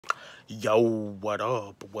Yo, what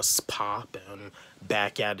up? What's poppin'?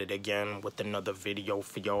 Back at it again with another video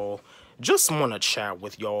for y'all. Just want to chat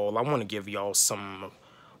with y'all. I want to give y'all some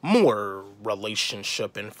more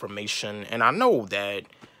relationship information. And I know that,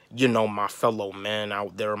 my fellow men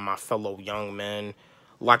out there, my fellow young men,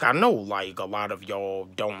 I know, a lot of y'all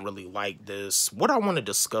don't really like this. What I want to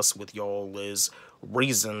discuss with y'all is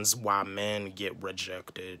reasons why men get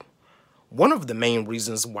rejected. One of the main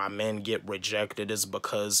reasons why men get rejected is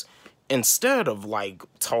because instead of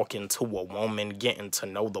talking to a woman, getting to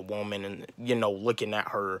know the woman and looking at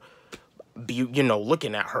her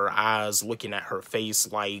looking at her eyes, looking at her face,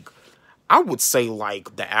 I would say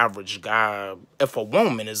the average guy, if a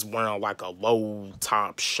woman is wearing a low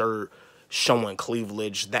top shirt showing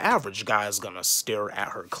cleavage, the average guy is going to stare at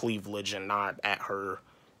her cleavage and not at her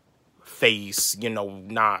face,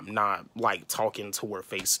 not talking to her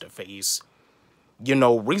face to face.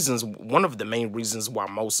 One of the main reasons why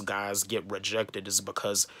most guys get rejected is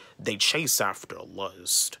because they chase after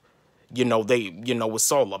lust.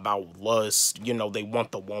 It's all about lust. They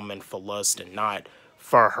want the woman for lust and not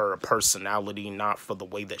for her personality, not for the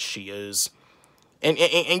way that she is. And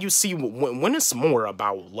you see, when it's more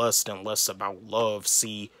about lust and less about love,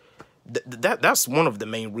 see, that's one of the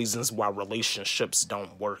main reasons why relationships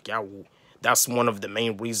don't work out. That's one of the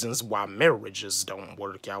main reasons why marriages don't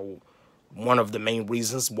work out. One of the main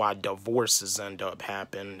reasons why divorces end up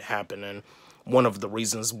happening. One of the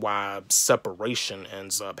reasons why separation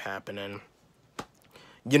ends up happening.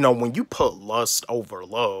 When you put lust over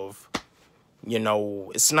love,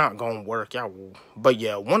 it's not going to work out. But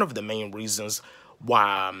yeah, one of the main reasons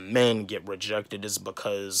why men get rejected is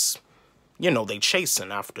because, they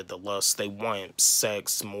chasing after the lust. They want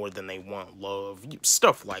sex more than they want love.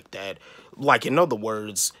 Stuff like that. In other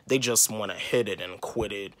words, they just want to hit it and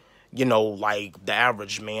quit it. The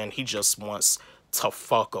average man, he just wants to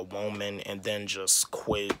fuck a woman and then just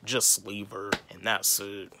quit, just leave her, and that's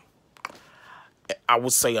it. I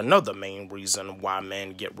would say another main reason why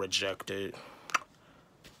men get rejected,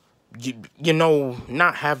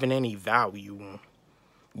 not having any value.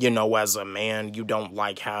 As a man, you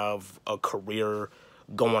don't, have a career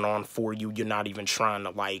going on for you. You're not even trying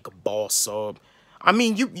to, boss up. I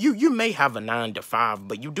mean, you may have a 9-to-5,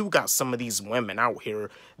 but you do got some of these women out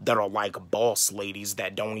here that are boss ladies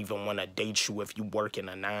that don't even want to date you if you work in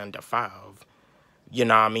a 9-to-5.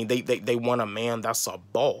 I mean? They want a man that's a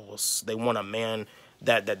boss. They want a man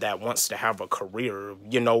that wants to have a career.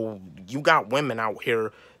 You got women out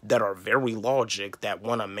here that are very logic, that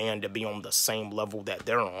want a man to be on the same level that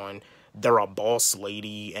they're on. They're a boss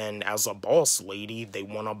lady, and as a boss lady, they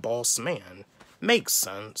want a boss man. Makes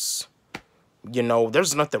sense.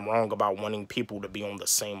 There's nothing wrong about wanting people to be on the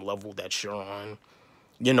same level that you're on.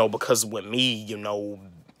 Because with me,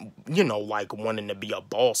 wanting to be a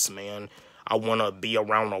boss man, I want to be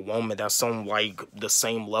around a woman that's on, the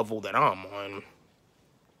same level that I'm on.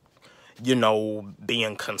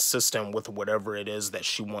 Being consistent with whatever it is that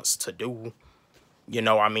she wants to do.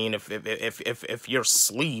 I mean, if you're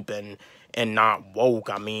asleep and not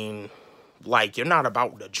woke, I mean, you're not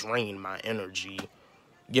about to drain my energy.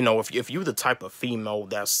 If you're the type of female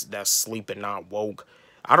that's sleeping, not woke,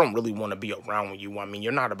 I don't really want to be around you. I mean,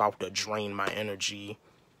 you're not about to drain my energy.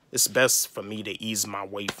 It's best for me to ease my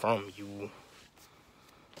way from you.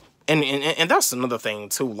 And that's another thing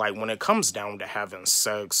too. When it comes down to having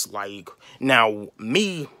sex, now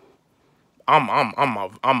me,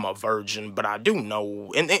 I'm a virgin, but I do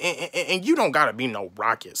know, and you don't gotta be no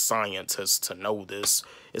rocket scientist to know this.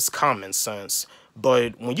 It's common sense.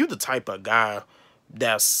 But when you're the type of guy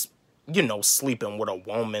that's, sleeping with a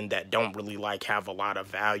woman that don't really, have a lot of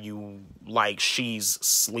value, she's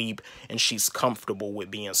sleep and she's comfortable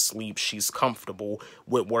with being sleep, she's comfortable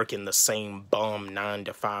with working the same bum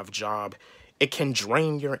 9-to-5 job, it can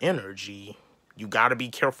drain your energy. You gotta be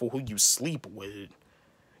careful who you sleep with.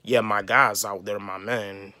 Yeah, my guys out there, my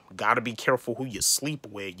men, gotta be careful who you sleep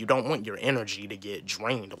with. You don't want your energy to get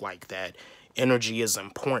drained like that. Energy is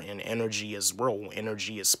important. Energy is real.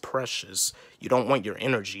 Energy is precious. You don't want your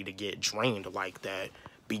energy to get drained like that.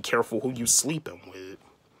 Be careful who you sleeping with.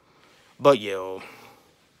 But yeah,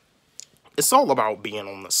 it's all about being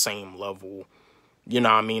on the same level. You know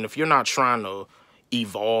what I mean? If you're not trying to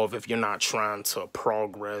evolve, if you're not trying to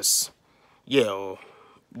progress, yeah,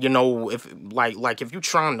 if if you're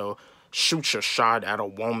trying to shoot your shot at a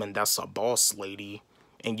woman that's a boss lady,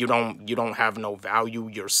 and you don't have no value,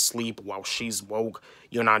 you're asleep while she's woke,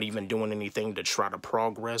 you're not even doing anything to try to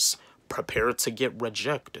progress, prepare to get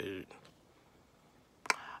rejected.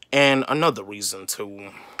 And another reason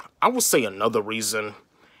too, I would say another reason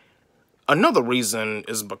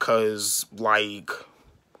is because,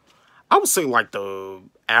 I would say like the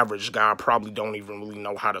average guy probably don't even really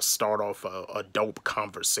know how to start off a dope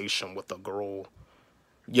conversation with a girl.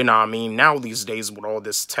 You know what I mean? Now these days with all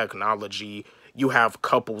this technology, you have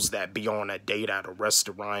couples that be on a date at a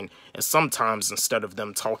restaurant, and sometimes instead of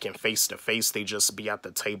them talking face to face, they just be at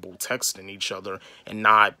the table texting each other and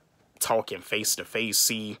not talking face to face.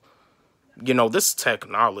 See, you know, this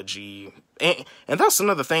technology, and that's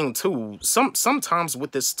another thing too. Sometimes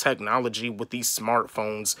with this technology, with these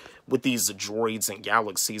smartphones, with these droids and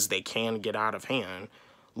galaxies, they can get out of hand.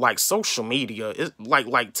 Like social media is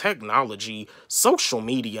like technology, social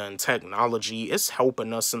media and technology is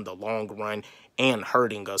helping us in the long run and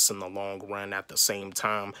hurting us in the long run at the same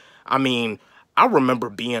time. I mean, I remember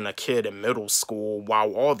being a kid in middle school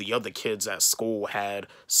while all the other kids at school had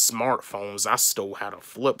smartphones. I still had a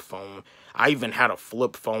flip phone. I even had a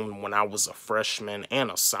flip phone when I was a freshman and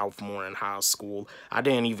a sophomore in high school. I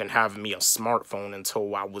didn't even have me a smartphone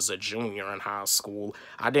until I was a junior in high school.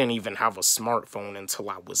 I didn't even have a smartphone until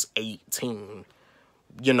I was 18.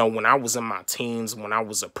 You know, when I was in my teens, when I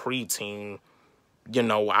was a preteen, you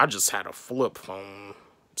know, I just had a flip phone.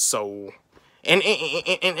 So, and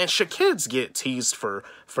should kids get teased for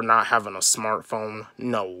not having a smartphone?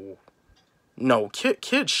 No. No,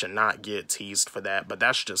 kids should not get teased for that, but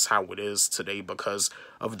that's just how it is today because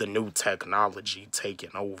of the new technology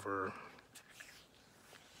taking over.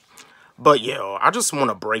 But yeah, I just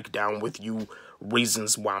want to break down with you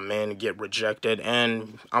reasons why men get rejected,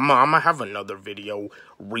 and I'm gonna have another video,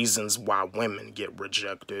 reasons why women get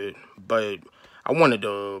rejected. But I wanted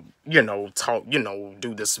to, you know, talk, you know,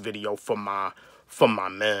 do this video for my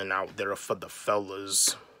men out there, for the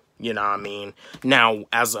fellas. You know what I mean? Now,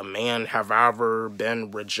 as a man, have I ever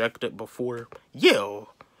been rejected before? Yeah.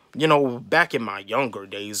 You know, back in my younger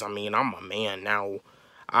days, I mean, I'm a man now.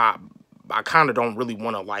 I kind of don't really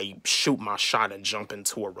want to, like, shoot my shot and jump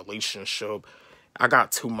into a relationship. I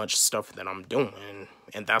got too much stuff that I'm doing.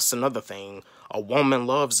 And that's another thing. A woman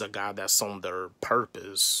loves a guy that's on their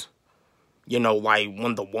purpose. You know, like,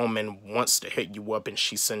 when the woman wants to hit you up and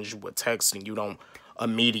she sends you a text and you don't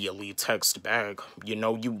immediately text back, you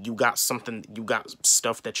know, you got something, you got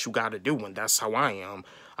stuff that you got to do, and that's how I am.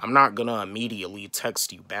 I'm not gonna immediately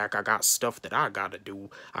text you back. I got stuff that I gotta do.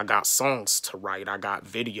 I got songs to write. I got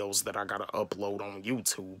videos that I gotta upload on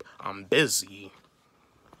YouTube. I'm busy.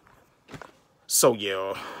 So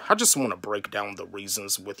yeah, I just want to break down the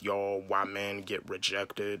reasons with y'all why men get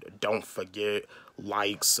rejected. Don't forget,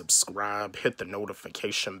 like, subscribe, hit the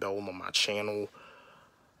notification bell on my channel,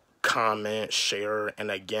 comment, share,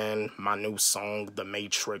 and again, my new song, The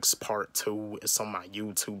Matrix Part 2, is on my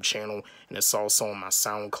YouTube channel, and it's also on my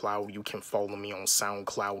SoundCloud. You can follow me on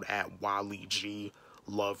SoundCloud at Wally G.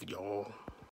 Love y'all.